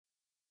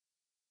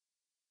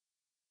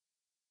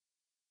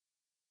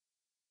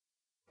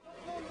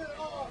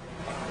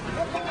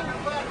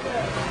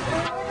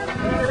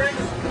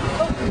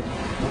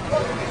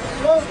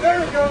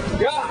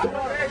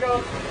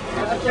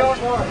shark?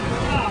 Oh,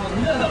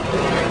 no.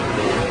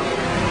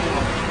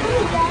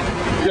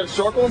 You got a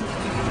shark on?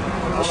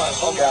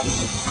 Okay.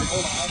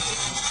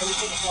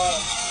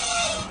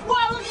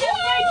 Wow, look at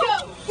Mako!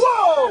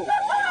 Whoa!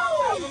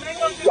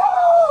 Whoa!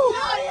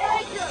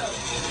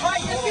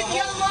 Alright, let's get the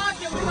other rock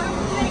and we're going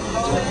to take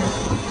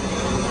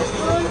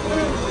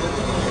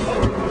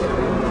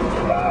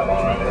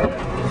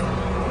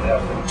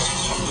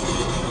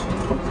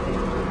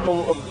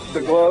The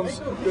gloves.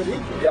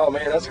 Yeah,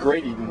 man, that's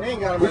great eating. We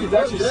could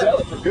actually sell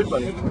it for good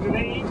money. Do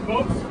they eat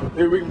books?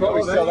 Dude, we can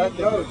probably sell that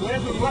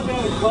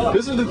thing.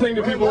 This is the thing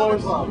that people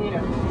always. Oh.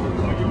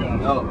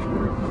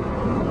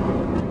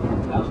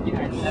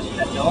 That's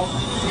that dog.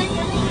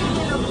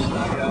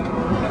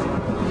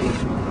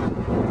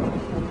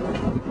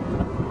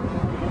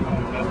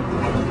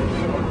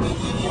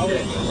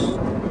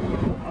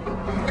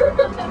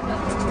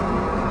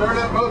 They're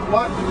that boat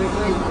watching this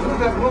thing. Who's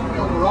that movie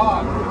on the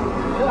rod?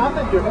 Yeah, I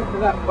think you're hooked to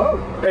that boat.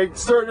 Hey,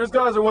 sir, those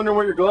guys are wondering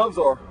where your gloves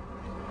are. I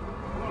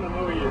want to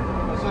know you.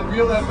 I said,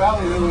 feel that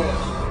valley who is.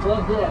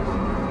 Love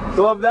this.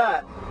 Glove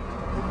that.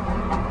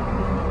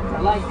 I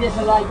like this,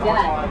 I like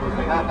that.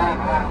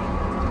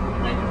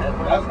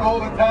 That's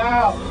golden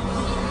towel.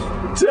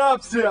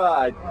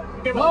 Topside.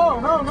 No,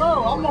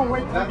 I'm going to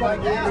wait till That you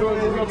might get get good.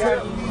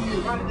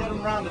 You try to get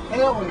them around the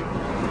tail and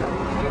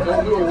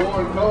don't do a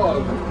warning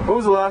cause. When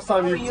was the last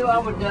time For you,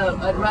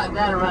 I'd wrap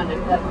that around it.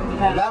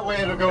 That way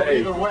it'll go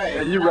either way.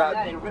 Hey, you wrap.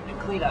 Rip the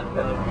cleat out.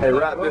 Hey,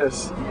 wrap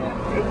this.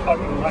 Yeah.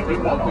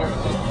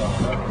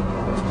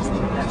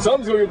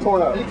 Something's gonna get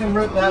torn up. You can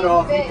rip that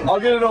off. I'll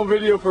get it on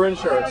video for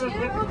insurance. Rip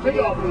the cleat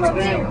off of the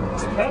damn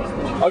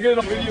pedestal. I'll get it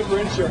on video for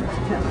insurance.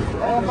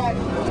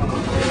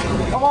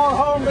 Come on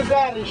home to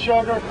daddy,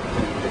 sugar.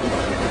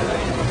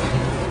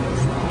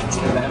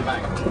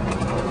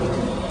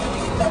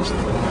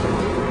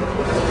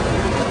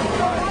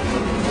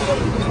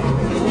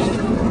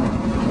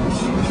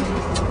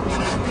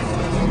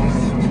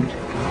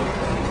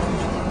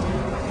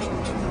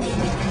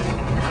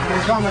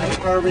 You're coming,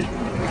 Kirby.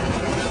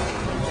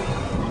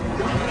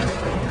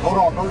 Hold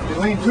on, don't you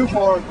lean too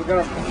far, we're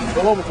gonna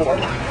go overboard.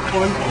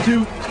 1,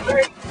 2,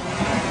 3.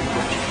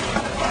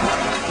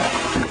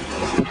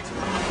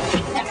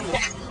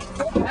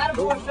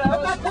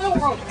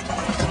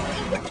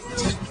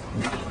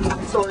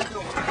 Sorry.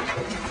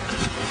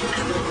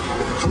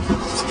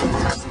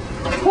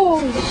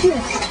 Holy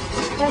shit,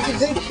 that's a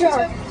big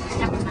shark.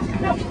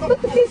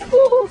 Look at these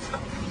fools.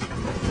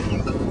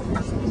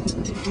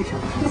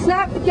 He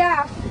snapped the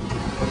gaff.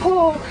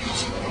 Oh,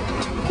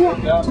 shit.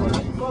 Got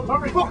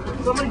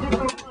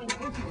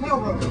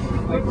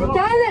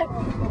it.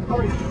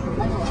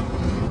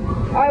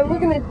 Alright, we're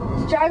gonna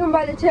drag him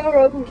by the tail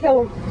rope and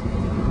kill him.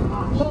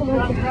 Oh my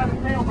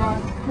god.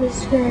 That's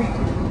scary.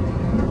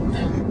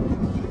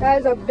 That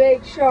is a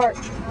big shark.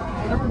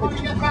 Everybody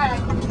get back.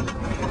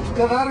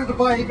 Get out of the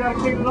bite. You gotta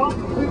keep it off.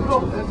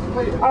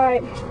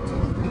 Alright.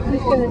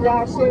 He's gonna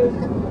die soon.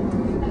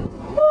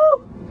 Woo!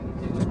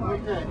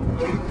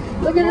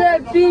 Look at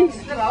that beast.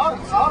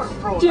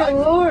 Dear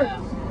Lord.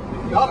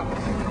 Got him.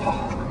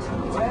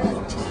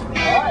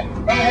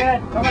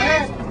 Alright, come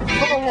ahead.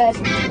 Go ahead.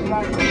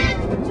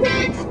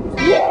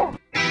 Yeah!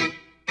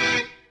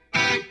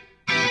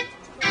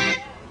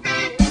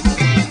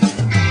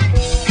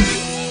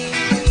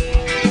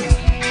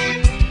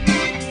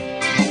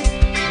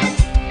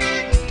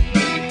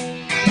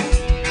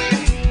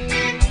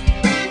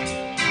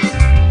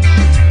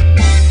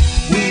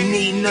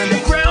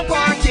 Underground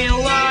parking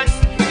lots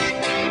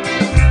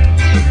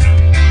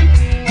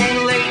and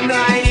late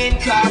night in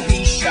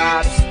coffee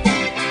shops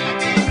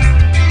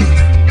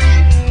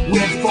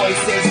with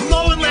voices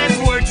low unless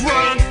we're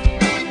drunk.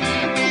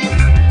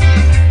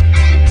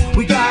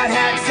 We got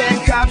hats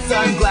and cop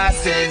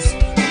sunglasses.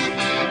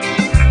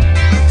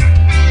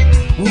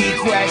 We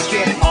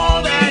question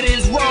all that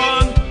is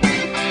wrong.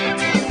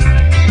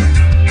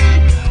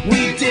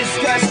 We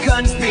discuss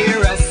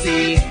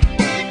conspiracy.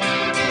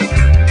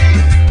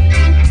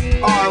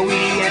 Are we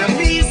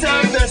enemies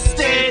of the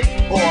state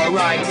or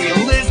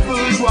idealist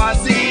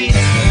bourgeoisie?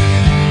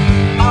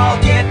 I'll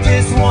get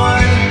this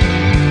one,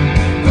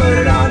 put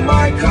it on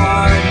my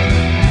card.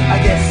 I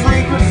get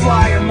frequent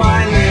flyer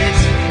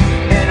mileage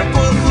and a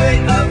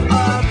booklet of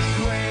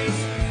upgrades.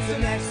 So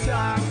next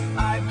time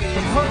I've been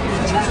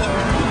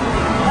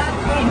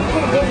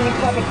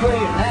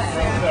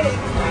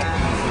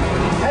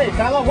Hey,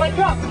 fella, wake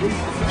up!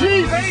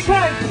 Jesus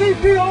Christ,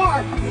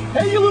 CPR!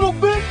 Hey, you little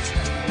bitch!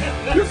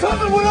 You're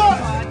coming with us!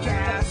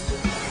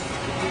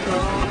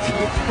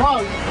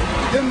 Come,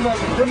 give him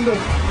the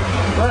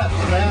breath,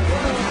 man.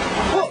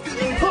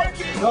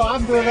 No,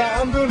 I'm doing that.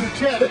 I'm doing the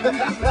chest.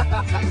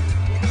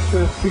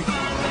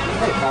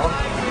 Hey, pal.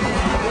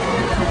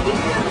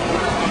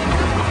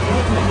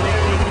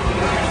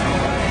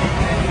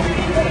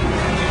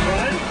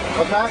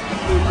 What's that?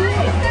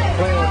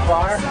 Playing with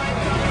fire?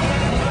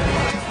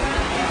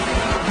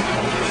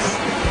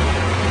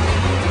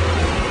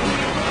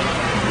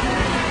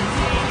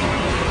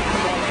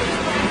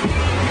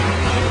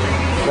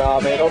 Nah,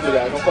 man, don't do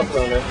that. Don't fuck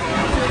around there.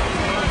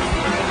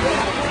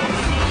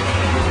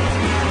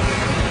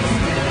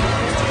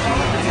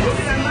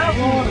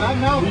 I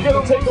know. If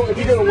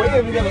you're gonna weigh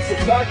him, you're gonna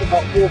subtract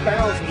about 4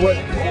 pounds of what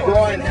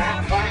Brian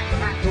had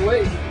to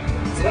weigh.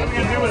 What are we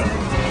gonna do with him?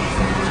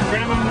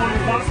 Grab him more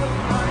than possible?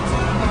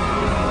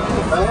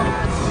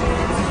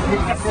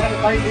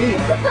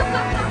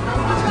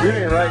 You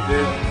ain't right,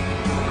 dude.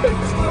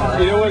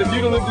 You know what? If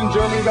you'd have lived in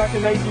Germany back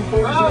in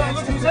 1940s, Oh,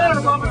 look at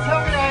that, Robert. Tell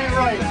me I ain't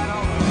right.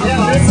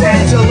 Los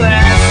Angeles.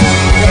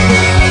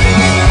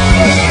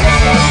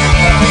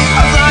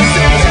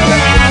 Los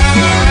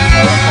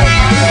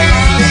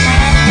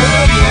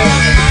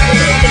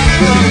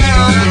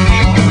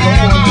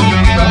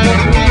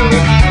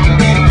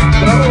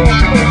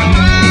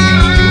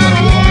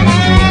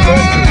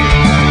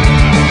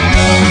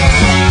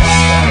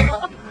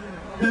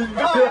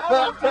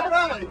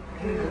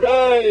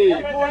hey!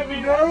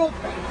 Happy girl?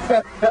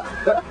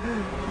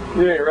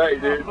 You ain't right,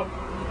 dude.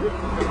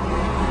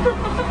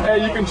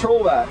 Hey, you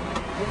control that.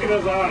 Look at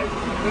those eyes.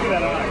 Look at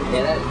that eye.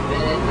 Yeah, that's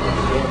been it.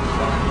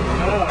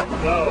 Oh,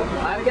 no.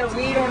 I'm gonna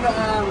weed on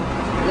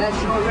that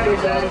short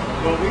fish,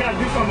 Well, we gotta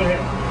do something with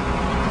him.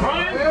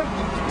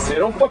 Brian? Say,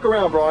 don't fuck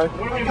around, Brian.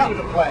 What are we Come gonna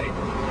do to with play.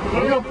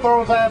 We're going to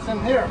throw his ass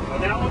in here.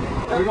 him? That one?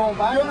 We're going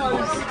back.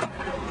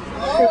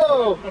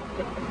 Oh!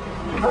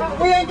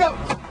 We ain't got...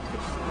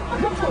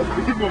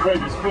 He's gonna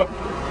break his foot.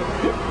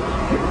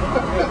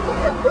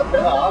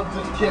 No, I'm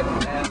just kidding,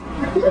 man.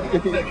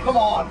 Come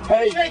on.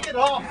 Hey. Shake it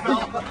off,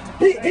 fella.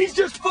 He's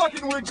just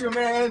fucking with you,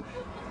 man.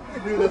 We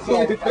do this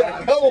all the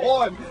time. Come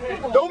on.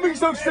 Don't be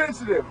so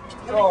sensitive.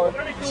 Oh,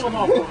 Let me cool him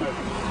off a little bit.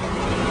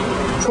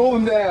 cool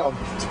him down.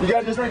 You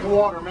gotta just Drink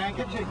water, man.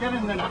 Get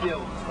in them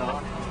fields,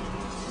 fella.